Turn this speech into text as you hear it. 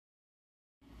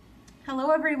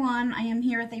Hello everyone, I am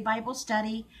here with a Bible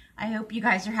study. I hope you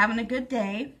guys are having a good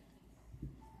day.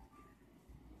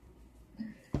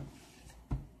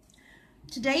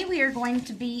 Today we are going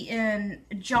to be in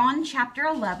John chapter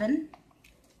 11.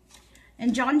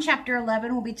 In John chapter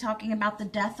 11 we'll be talking about the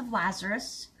death of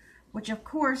Lazarus, which of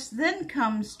course then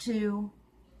comes to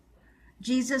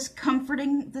Jesus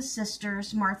comforting the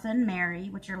sisters, Martha and Mary,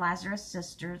 which are Lazarus'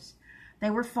 sisters.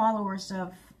 They were followers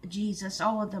of Jesus,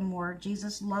 all of them were.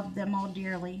 Jesus loved them all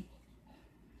dearly.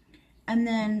 And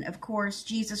then, of course,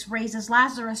 Jesus raises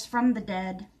Lazarus from the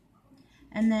dead.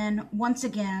 And then, once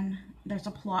again, there's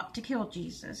a plot to kill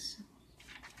Jesus.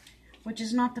 Which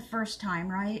is not the first time,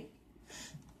 right?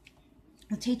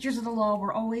 The teachers of the law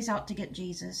were always out to get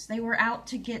Jesus. They were out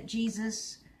to get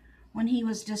Jesus when he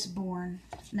was just born.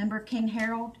 Remember King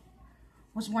Herod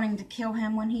was wanting to kill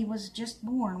him when he was just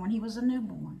born, when he was a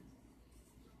newborn.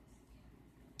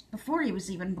 Before he was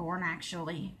even born,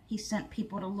 actually, he sent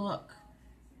people to look.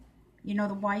 You know,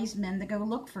 the wise men to go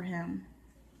look for him.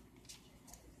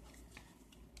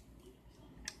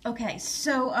 Okay,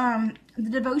 so the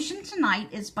devotion tonight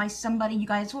is by somebody you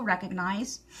guys will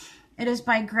recognize. It is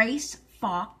by Grace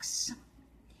Fox.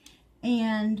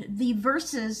 And the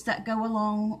verses that go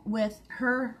along with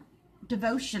her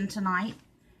devotion tonight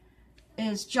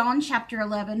is John chapter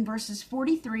 11, verses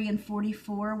 43 and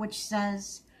 44, which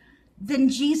says, "Then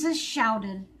Jesus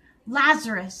shouted,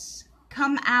 'Lazarus,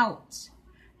 come out.'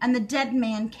 And the dead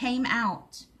man came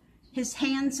out, his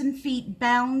hands and feet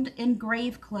bound in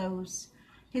grave clothes,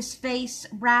 his face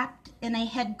wrapped in a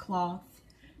headcloth.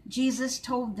 Jesus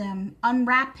told them,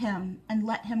 'Unwrap him and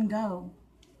let him go.'"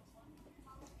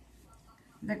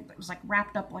 It was like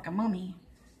wrapped up like a mummy.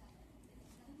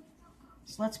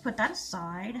 So let's put that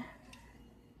aside.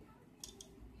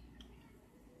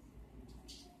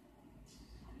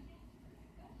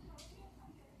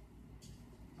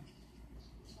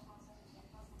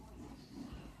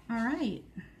 All right.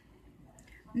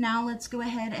 Now let's go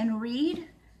ahead and read,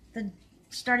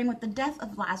 starting with the death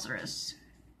of Lazarus.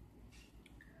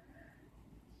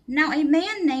 Now a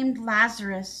man named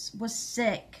Lazarus was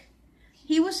sick.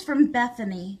 He was from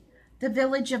Bethany, the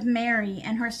village of Mary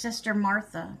and her sister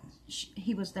Martha.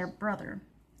 He was their brother.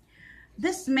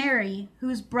 This Mary,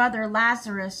 whose brother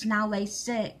Lazarus now lay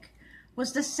sick,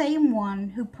 was the same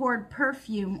one who poured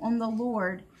perfume on the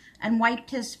Lord and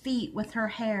wiped his feet with her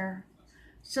hair.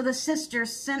 So the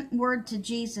sisters sent word to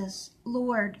Jesus,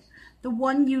 "Lord, the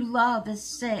one you love is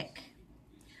sick."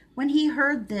 When he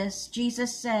heard this,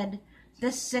 Jesus said,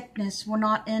 "This sickness will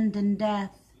not end in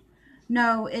death.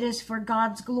 No, it is for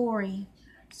God's glory,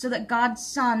 so that God's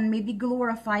Son may be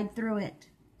glorified through it."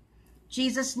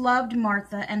 Jesus loved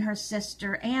Martha and her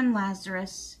sister and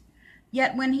Lazarus.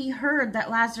 Yet when he heard that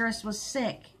Lazarus was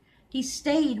sick, he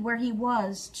stayed where he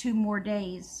was 2 more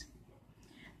days.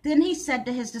 Then he said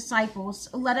to his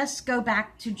disciples, "Let us go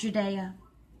back to Judea."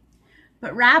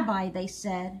 "But Rabbi," they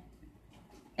said,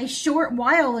 "a short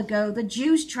while ago the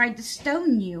Jews tried to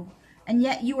stone you, and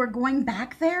yet you are going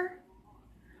back there?"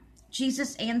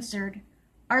 Jesus answered,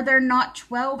 "Are there not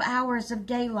 12 hours of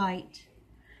daylight?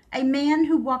 A man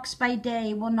who walks by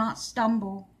day will not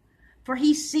stumble, for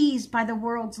he sees by the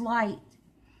world's light.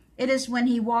 It is when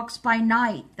he walks by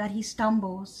night that he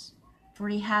stumbles, for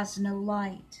he has no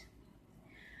light."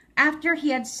 After he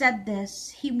had said this,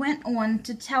 he went on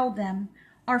to tell them,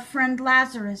 "Our friend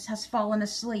Lazarus has fallen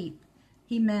asleep."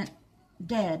 He meant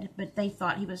dead, but they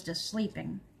thought he was just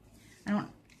sleeping. I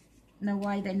don't know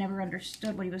why they never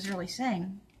understood what he was really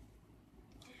saying.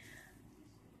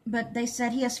 But they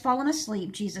said, "He has fallen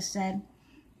asleep," Jesus said,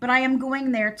 "but I am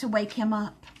going there to wake him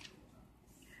up."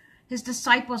 His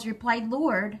disciples replied,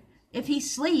 "Lord, if he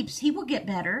sleeps, he will get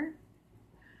better."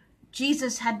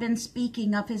 Jesus had been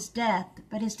speaking of his death,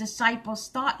 but his disciples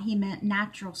thought he meant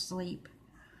natural sleep.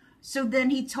 So then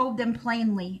he told them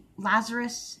plainly,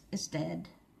 "Lazarus is dead.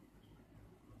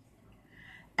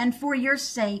 And for your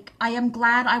sake, I am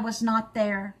glad I was not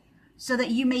there, so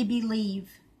that you may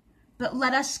believe. But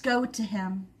let us go to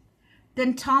him."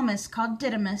 Then Thomas, called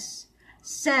Didymus,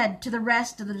 said to the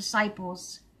rest of the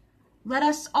disciples, "Let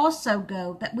us also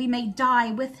go, that we may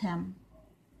die with him."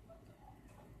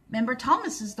 Remember,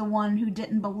 Thomas is the one who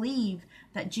didn't believe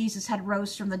that Jesus had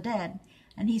rose from the dead.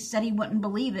 And he said he wouldn't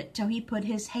believe it till he put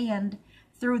his hand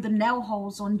through the nail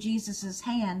holes on Jesus's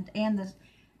hand and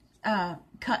the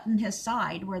cut in his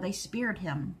side where they speared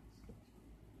him.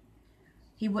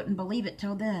 He wouldn't believe it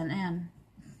till then. And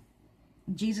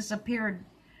Jesus appeared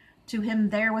to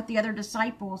him there with the other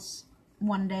disciples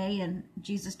one day, and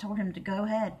Jesus told him to go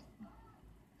ahead.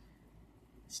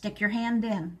 Stick your hand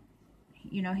in.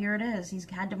 You know, here it is. He's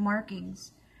had the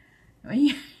markings.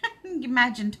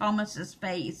 Imagine Thomas's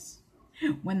face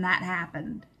when that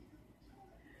happened.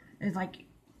 It's like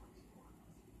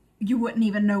you wouldn't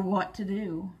even know what to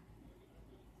do.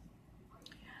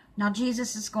 Now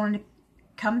Jesus is going to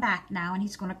come back now, and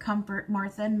he's going to comfort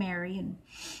Martha and Mary, and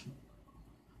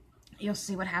you'll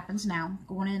see what happens now,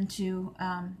 going into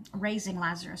raising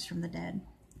Lazarus from the dead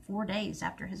 4 days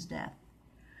after his death.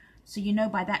 So you know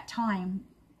by that time,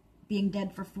 being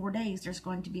dead for 4 days, there's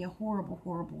going to be a horrible,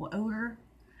 horrible odor,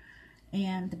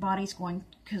 and the body's going,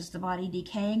 because the body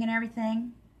decaying and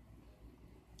everything,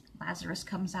 Lazarus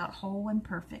comes out whole and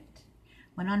perfect.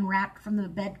 When unwrapped from the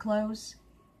bedclothes,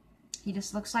 he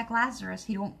just looks like Lazarus.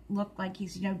 He don't look like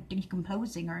he's,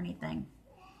 decomposing or anything.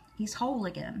 He's whole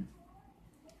again.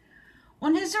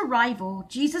 On his arrival,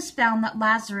 Jesus found that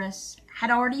Lazarus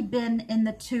had already been in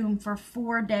the tomb for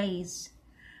 4 days.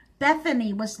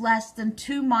 Bethany was less than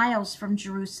 2 miles from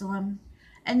Jerusalem,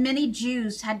 and many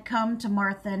Jews had come to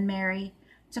Martha and Mary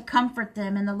to comfort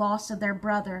them in the loss of their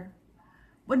brother.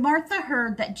 When Martha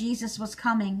heard that Jesus was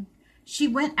coming, she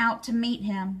went out to meet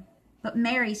him, but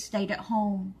Mary stayed at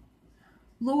home.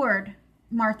 "Lord,"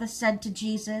 Martha said to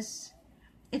Jesus,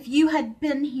 "if you had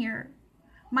been here,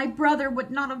 my brother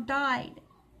would not have died.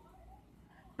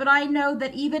 But I know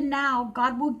that even now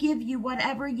God will give you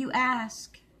whatever you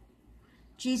ask."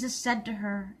 Jesus said to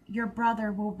her, "Your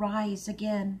brother will rise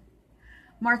again."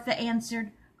 Martha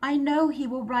answered, "I know he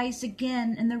will rise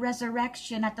again in the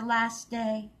resurrection at the last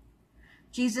day."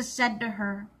 Jesus said to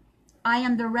her, "I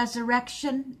am the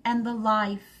resurrection and the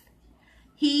life.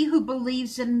 He who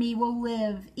believes in me will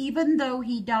live, even though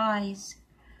he dies.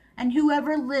 And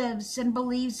whoever lives and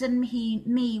believes in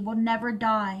me will never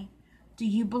die. Do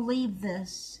you believe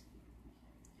this?"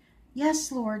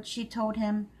 "Yes, Lord," she told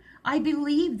him. "I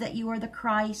believe that you are the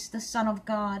Christ, the Son of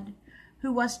God,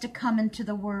 who was to come into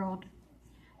the world."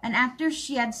 And after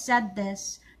she had said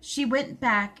this, she went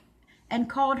back and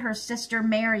called her sister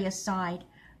Mary aside.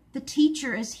 "The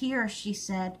teacher is here," she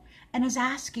said, "and is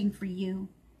asking for you."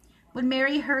 When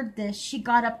Mary heard this, she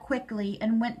got up quickly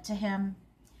and went to him.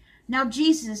 Now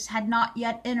Jesus had not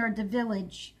yet entered the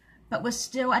village, but was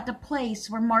still at the place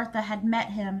where Martha had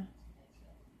met him.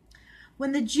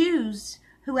 When the Jews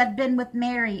who had been with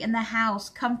Mary in the house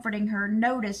comforting her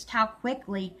noticed how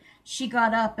quickly she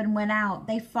got up and went out,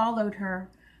 they followed her,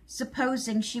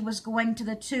 supposing she was going to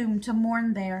the tomb to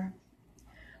mourn there.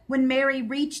 When Mary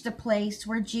reached the place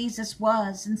where Jesus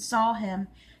was and saw him,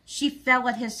 she fell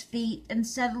at his feet and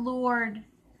said, "Lord,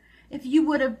 if you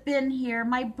would have been here,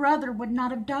 my brother would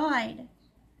not have died."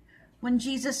 When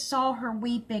Jesus saw her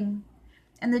weeping,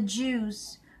 and the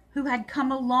Jews who had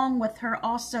come along with her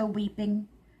also weeping,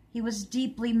 he was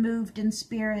deeply moved in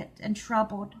spirit and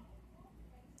troubled.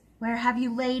 "Where have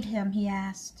you laid him?" he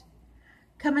asked.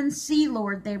 "Come and see,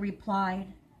 Lord," they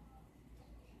replied.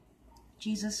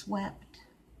 Jesus wept.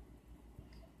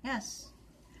 Yes.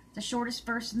 The shortest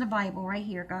verse in the Bible right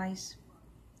here, guys.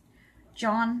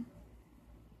 John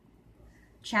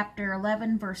chapter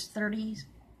 11, verse 30.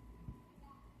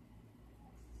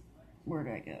 Where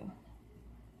did I go?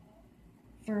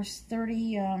 Verse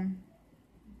 30, where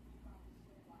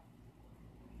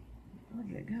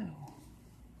did it go?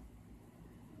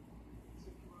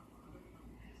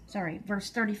 Sorry, verse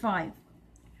 35.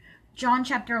 John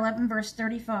chapter 11, verse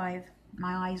 35.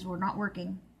 My eyes were not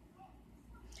working.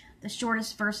 The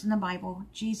shortest verse in the Bible.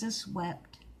 Jesus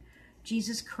wept.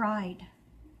 Jesus cried.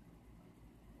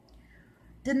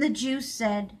 Then the Jews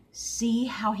said, "See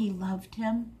how he loved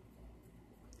him."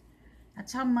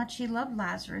 That's how much he loved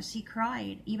Lazarus. He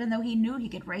cried, even though he knew he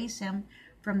could raise him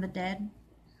from the dead.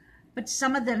 But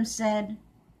some of them said,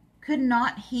 "Could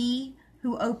not he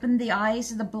who opened the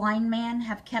eyes of the blind man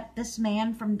have kept this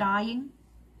man from dying?"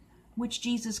 Which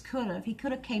Jesus could have. He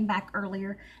could have came back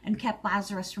earlier and kept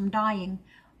Lazarus from dying.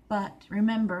 But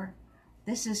remember,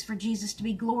 this is for Jesus to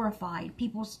be glorified.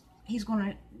 He's going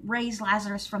to raise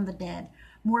Lazarus from the dead.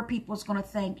 More people's going to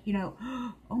think,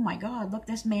 "Oh my God, look,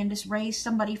 this man just raised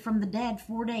somebody from the dead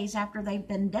 4 days after they've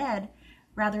been dead,"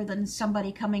 rather than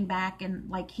somebody coming back and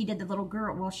like he did the little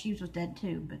girl. Well, she was dead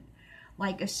too, but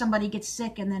like if somebody gets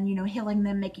sick and then, healing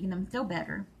them, making them feel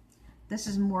better. This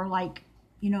is more like,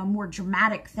 a more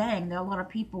dramatic thing that a lot of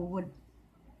people would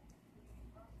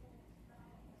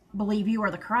believe you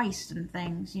are the Christ and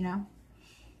things,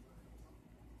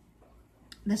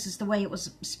 This is the way it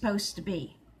was supposed to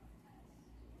be.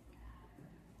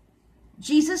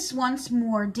 Jesus, once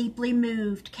more deeply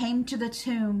moved, came to the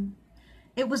tomb.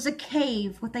 It was a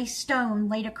cave with a stone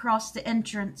laid across the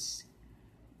entrance.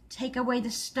 "Take away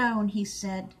the stone," he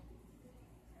said.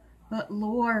 "But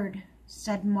Lord,"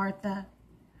 said Martha,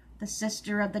 the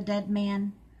sister of the dead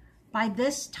man, By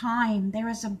this time there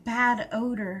is a bad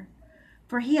odor,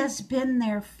 for he has been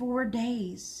there 4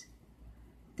 days.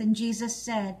 Then Jesus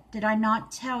said, Did I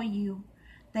not tell you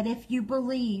that if you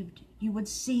believed, you would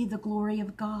see the glory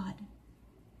of God?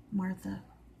 Martha.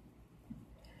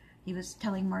 He was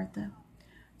telling Martha.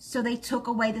 So they took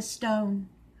away the stone.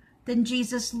 Then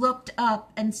Jesus looked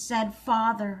up and said,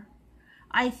 Father,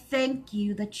 I thank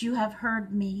you that you have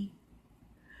heard me.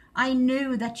 I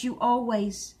knew that you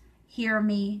always hear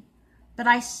me, but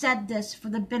I said this for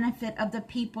the benefit of the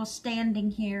people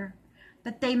standing here,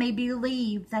 that they may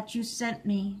believe that you sent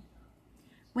me.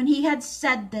 When he had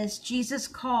said this, Jesus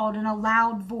called in a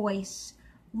loud voice,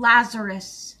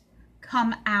 Lazarus,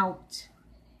 come out.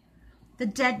 The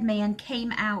dead man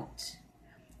came out,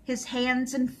 his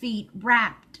hands and feet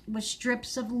wrapped with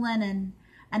strips of linen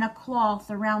and a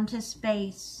cloth around his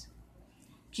face.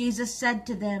 Jesus said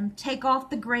to them, Take off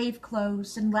the grave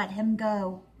clothes and let him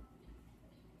go.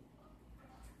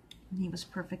 And he was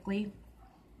perfectly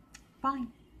fine.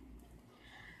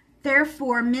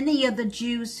 Therefore, many of the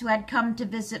Jews who had come to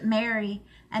visit Mary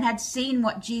and had seen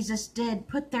what Jesus did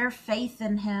put their faith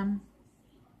in him.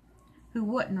 Who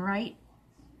wouldn't, right?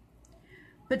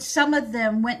 But some of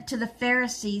them went to the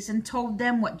Pharisees and told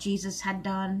them what Jesus had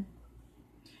done.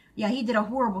 Yeah, he did a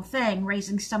horrible thing,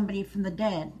 raising somebody from the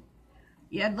dead.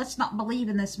 Yeah, let's not believe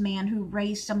in this man who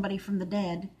raised somebody from the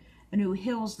dead and who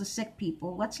heals the sick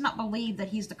people. Let's not believe that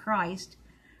he's the Christ.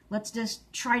 Let's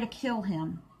just try to kill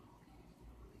him.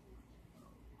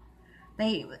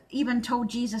 They even told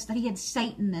Jesus that he had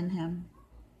Satan in him.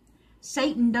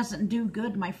 Satan doesn't do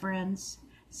good, my friends.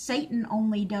 Satan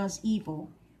only does evil.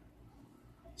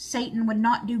 Satan would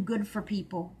not do good for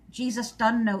people. Jesus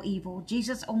done no evil.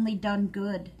 Jesus only done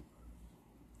good.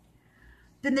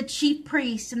 Then the chief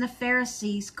priests and the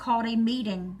Pharisees called a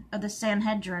meeting of the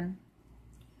Sanhedrin,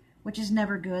 which is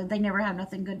never good. They never have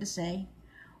nothing good to say.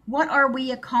 What are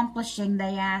we accomplishing?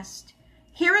 They asked.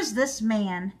 Here is this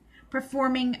man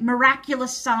performing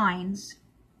miraculous signs.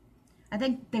 I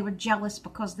think they were jealous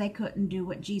because they couldn't do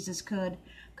what Jesus could,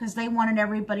 because they wanted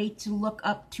everybody to look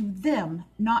up to them,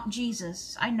 not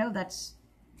Jesus. I know that's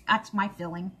my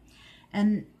feeling.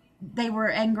 And they were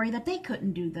angry that they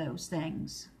couldn't do those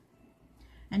things.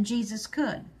 And Jesus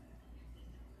could.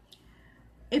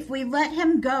 If we let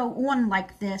him go on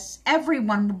like this,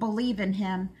 everyone will believe in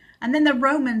him, and then the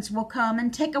Romans will come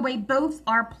and take away both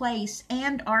our place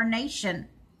and our nation.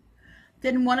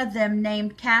 Then one of them,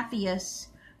 named Caiaphas,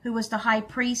 who was the high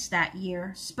priest that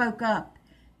year, spoke up.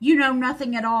 You know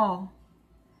nothing at all.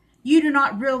 You do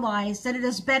not realize that it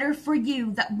is better for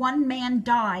you that one man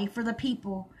die for the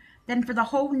people than for the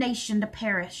whole nation to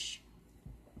perish.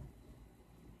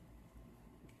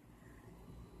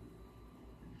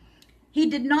 He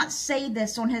did not say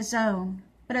this on his own,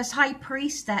 but as high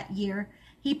priest that year,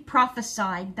 he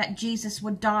prophesied that Jesus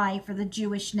would die for the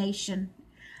Jewish nation,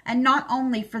 and not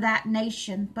only for that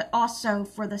nation, but also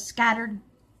for the scattered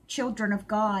children of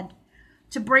God,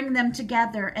 to bring them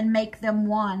together and make them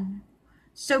one.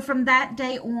 So from that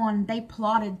day on, they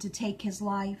plotted to take his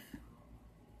life.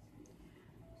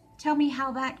 Tell me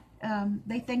how that,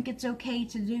 they think it's okay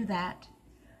to do that.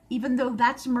 Even though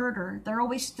that's murder, they're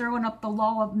always throwing up the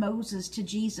law of Moses to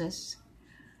Jesus.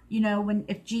 You know,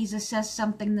 if Jesus says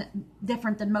something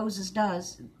different than Moses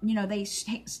does, you know, they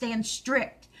stand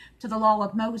strict to the law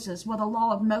of Moses. Well, the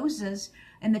law of Moses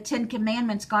and the 10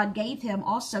 Commandments God gave him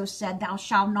also said, thou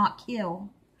shalt not kill.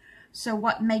 So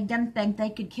what made them think they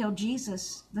could kill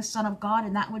Jesus, the Son of God,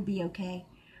 and that would be okay?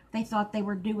 They thought they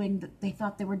were doing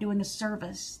the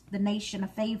service, the nation, a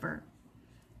favor,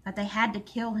 that they had to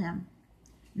kill him.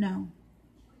 No.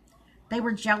 They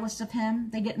were jealous of him.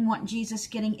 They didn't want Jesus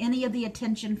getting any of the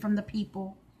attention from the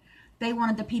people. They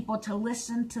wanted the people to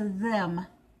listen to them.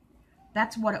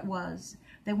 That's what it was.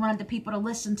 They wanted the people to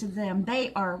listen to them.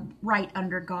 They are right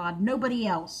under God, nobody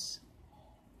else.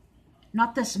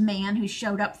 Not this man who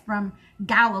showed up from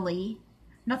Galilee.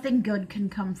 Nothing good can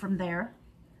come from there.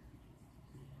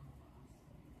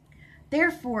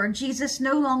 Therefore, Jesus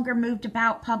no longer moved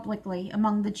about publicly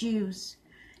among the Jews.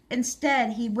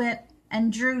 Instead, he went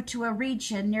and drew to a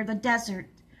region near the desert,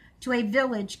 to a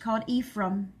village called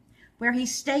Ephraim, where he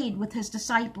stayed with his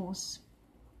disciples.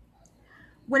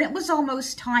 When it was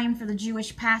almost time for the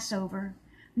Jewish Passover,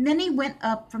 many went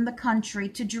up from the country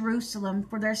to Jerusalem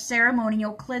for their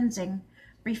ceremonial cleansing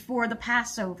before the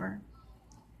Passover.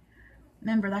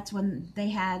 Remember, that's when they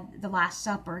had the Last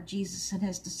Supper, Jesus and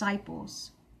his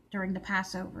disciples, during the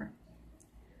Passover.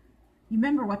 You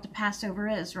remember what the Passover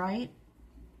is, right?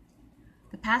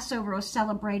 The Passover was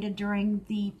celebrated during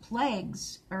the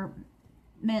plagues, or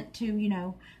meant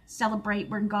to, celebrate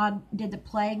when God did the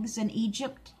plagues in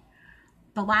Egypt.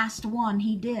 the last one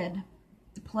he did,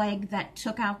 the plague that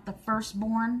took out the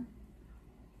firstborn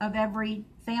of every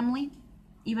family,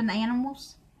 even the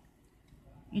animals.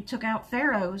 He took out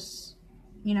Pharaoh's,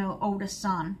 oldest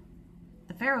son,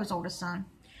 the Pharaoh's oldest son.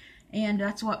 And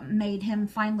that's what made him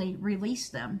finally release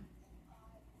them.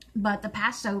 But the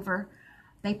Passover,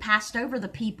 they passed over the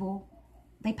people.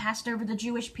 They passed over the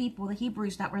Jewish people, the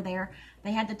Hebrews that were there.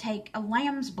 They had to take a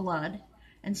lamb's blood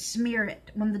and smear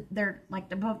it when they're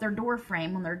like above their door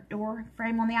frame, on their door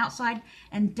frame on the outside,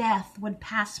 and death would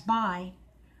pass by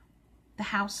the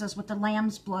houses with the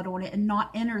lamb's blood on it and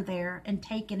not enter there and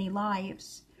take any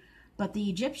lives. But the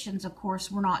Egyptians, of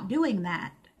course, were not doing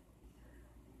that,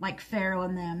 like Pharaoh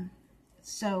and them.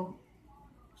 So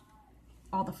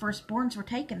all the firstborns were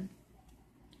taken.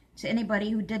 To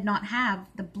anybody who did not have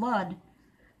the blood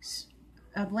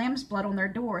of lamb's blood on their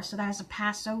door, so that is a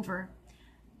Passover,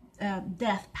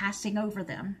 death passing over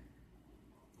them.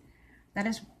 That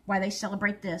is why they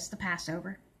celebrate this, the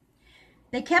Passover.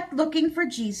 They kept looking for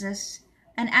Jesus,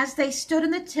 and as they stood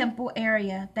in the temple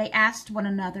area, they asked one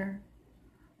another,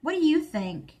 "What do you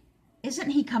think? Isn't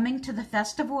he coming to the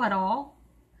festival at all?"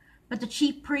 But the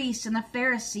chief priests and the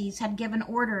Pharisees had given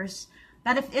orders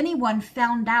that if anyone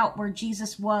found out where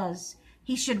Jesus was,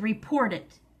 he should report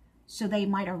it, so they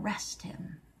might arrest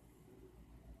him.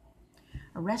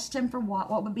 Arrest him for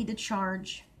what? What would be the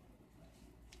charge?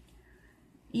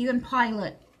 Even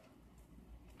Pilate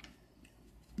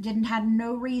had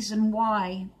no reason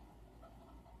why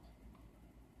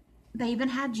they even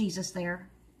had Jesus there.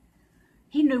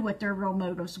 He knew what their real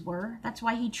motives were. That's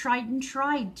why he tried and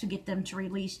tried to get them to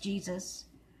release Jesus.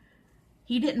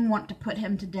 He didn't want to put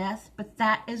him to death, but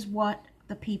that is what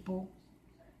the people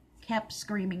kept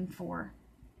screaming for.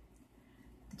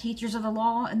 The teachers of the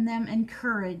law and them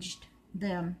encouraged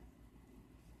them.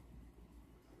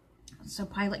 So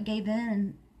Pilate gave in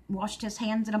and washed his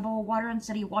hands in a bowl of water and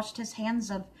said he washed his hands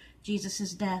of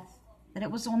Jesus' death, that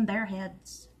it was on their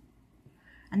heads.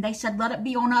 And they said, "Let it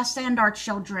be on us and our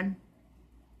children."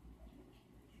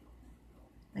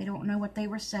 They don't know what they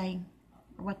were saying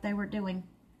or what they were doing.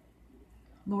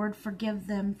 Lord, forgive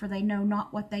them, for they know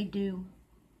not what they do.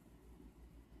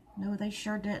 No, they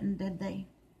sure didn't, did they?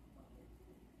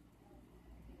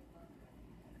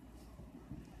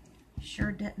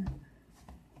 Sure didn't.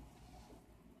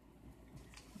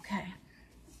 Okay.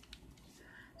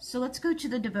 So let's go to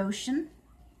the devotion.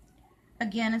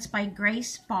 Again, it's by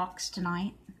Grace Fox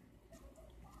tonight.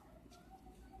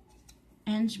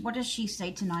 And what does she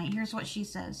say tonight? Here's what she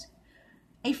says.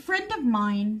 A friend of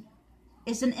mine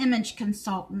is an image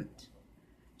consultant.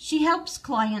 She helps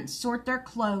clients sort their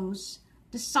clothes,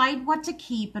 decide what to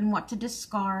keep and what to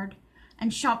discard,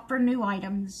 and shop for new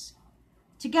items.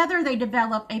 Together they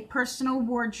develop a personal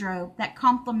wardrobe that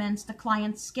complements the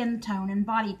client's skin tone and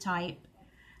body type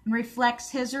and reflects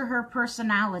his or her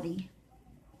personality.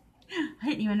 I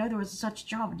didn't even know there was such a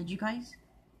job, did you guys?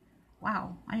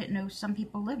 Wow, I didn't know some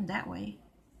people lived that way.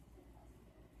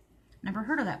 Never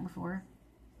heard of that before.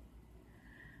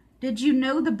 Did you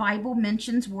know the Bible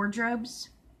mentions wardrobes?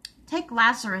 Take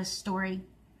Lazarus' story.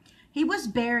 He was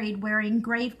buried wearing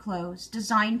grave clothes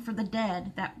designed for the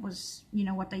dead. That was,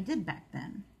 what they did back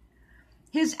then.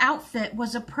 His outfit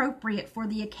was appropriate for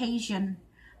the occasion,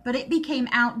 but it became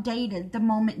outdated the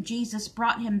moment Jesus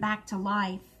brought him back to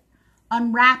life.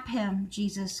 Unwrap him,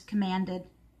 Jesus commanded.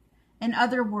 In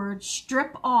other words,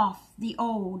 strip off the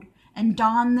old and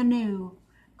don the new,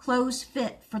 clothes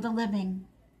fit for the living.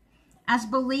 As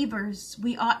believers,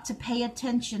 we ought to pay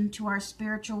attention to our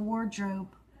spiritual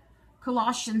wardrobe.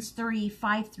 Colossians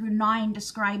 3:5-9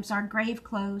 describes our grave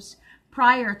clothes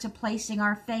prior to placing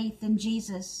our faith in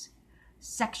Jesus.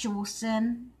 Sexual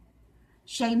sin,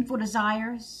 shameful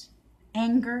desires,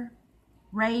 anger,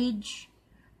 rage,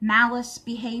 malicious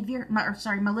behavior,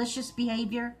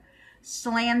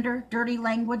 slander, dirty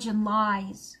language, and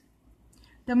lies.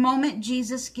 The moment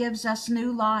Jesus gives us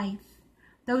new life,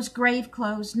 those grave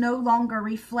clothes no longer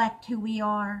reflect who we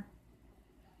are.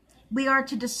 We are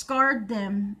to discard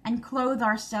them and clothe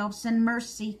ourselves in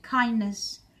mercy,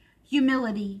 kindness,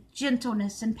 humility,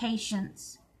 gentleness, and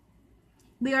patience.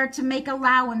 We are to make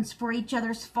allowance for each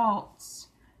other's faults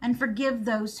and forgive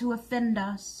those who offend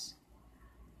us.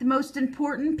 The most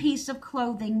important piece of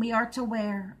clothing we are to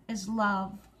wear is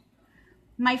love.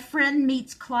 My friend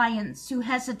meets clients who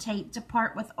hesitate to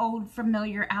part with old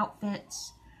familiar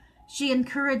outfits. She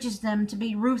encourages them to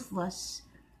be ruthless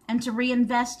and to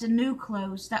reinvest in new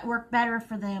clothes that work better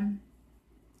for them.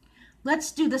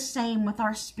 Let's do the same with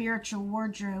our spiritual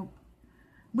wardrobe.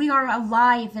 We are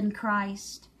alive in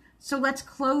Christ, so let's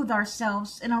clothe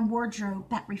ourselves in a wardrobe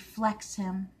that reflects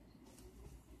Him.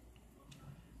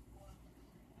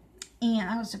 And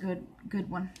that was a good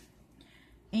one.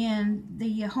 And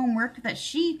the homework that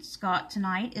she's got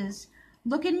tonight is,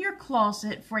 look in your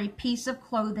closet for a piece of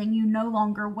clothing you no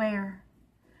longer wear.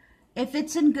 If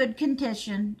it's in good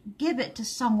condition, give it to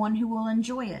someone who will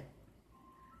enjoy it.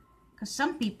 Because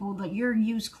some people, that your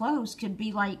used clothes could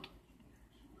be like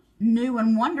new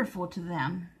and wonderful to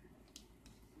them.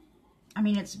 I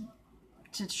mean, it's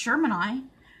to Sherman and I,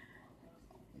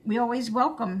 we always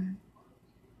welcome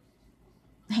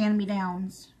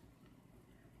hand-me-downs.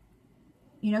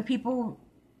 You know, people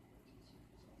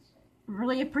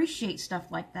really appreciate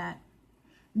stuff like that.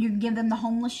 You can give them the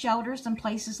homeless shelters and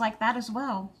places like that as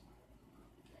well.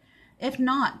 If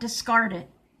not, discard it.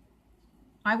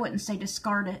 I wouldn't say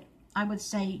discard it. I would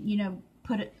say, you know,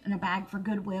 put it in a bag for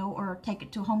Goodwill or take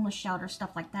it to a homeless shelter,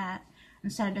 stuff like that,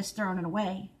 instead of just throwing it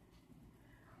away.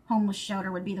 Homeless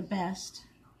shelter would be the best,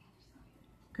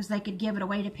 because they could give it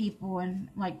away to people, and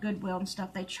like Goodwill and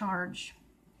stuff, they charge.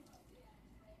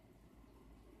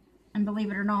 And believe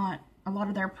it or not, a lot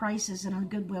of their prices in a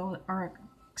Goodwill are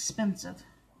expensive.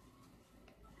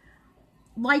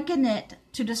 Liken it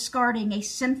to discarding a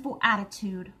sinful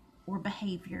attitude or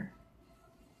behavior.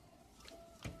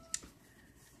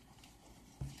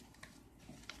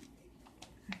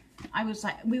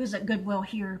 We was at Goodwill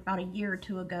here about a year or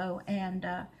two ago, and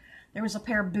there was a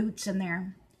pair of boots in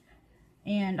there,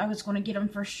 and I was going to get them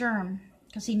for Sherm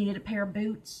because he needed a pair of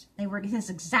boots. They were his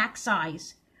exact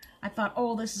size. I thought,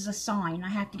 oh, this is a sign. I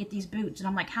have to get these boots. And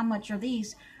I'm like, how much are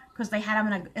these? Because they had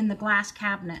them in the glass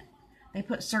cabinet. They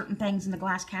put certain things in the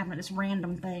glass cabinet, just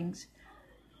random things.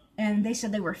 And they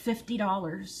said they were $50.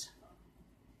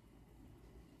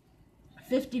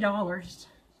 $50.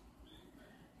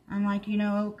 I'm like, you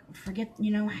know, forget,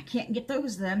 you know, I can't get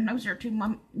those then. Those are too,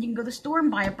 you can go to the store and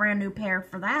buy a brand new pair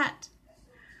for that.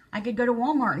 I could go to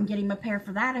Walmart and get him a pair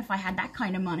for that if I had that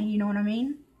kind of money, you know what I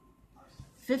mean?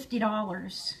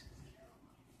 $50.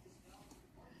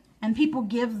 And people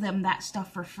give them that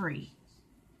stuff for free.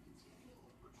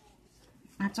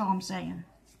 That's all I'm saying.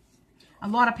 A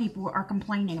lot of people are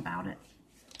complaining about it.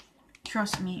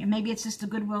 Trust me. And maybe it's just the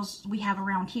Goodwills we have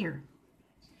around here.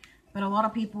 But a lot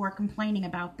of people are complaining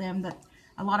about them, that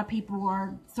a lot of people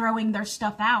are throwing their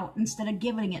stuff out instead of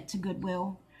giving it to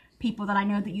Goodwill. People that I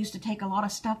know that used to take a lot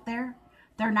of stuff there,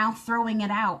 they're now throwing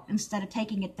it out instead of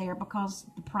taking it there because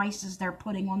the prices they're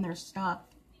putting on their stuff.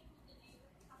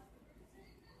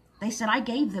 They said, I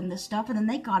gave them this stuff, and then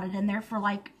they got it in there for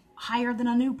like higher than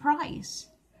a new price.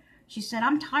 She said,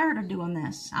 I'm tired of doing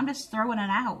this. I'm just throwing it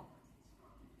out.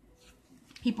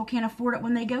 People can't afford it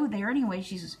when they go there anyway,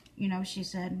 she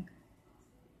said.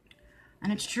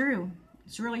 And it's true.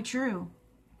 It's really true.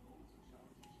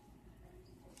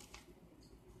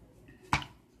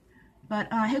 But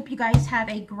I hope you guys have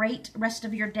a great rest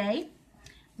of your day.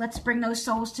 Let's bring those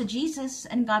souls to Jesus,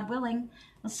 and God willing,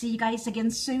 we'll see you guys again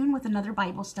soon with another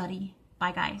Bible study.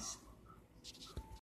 Bye, guys.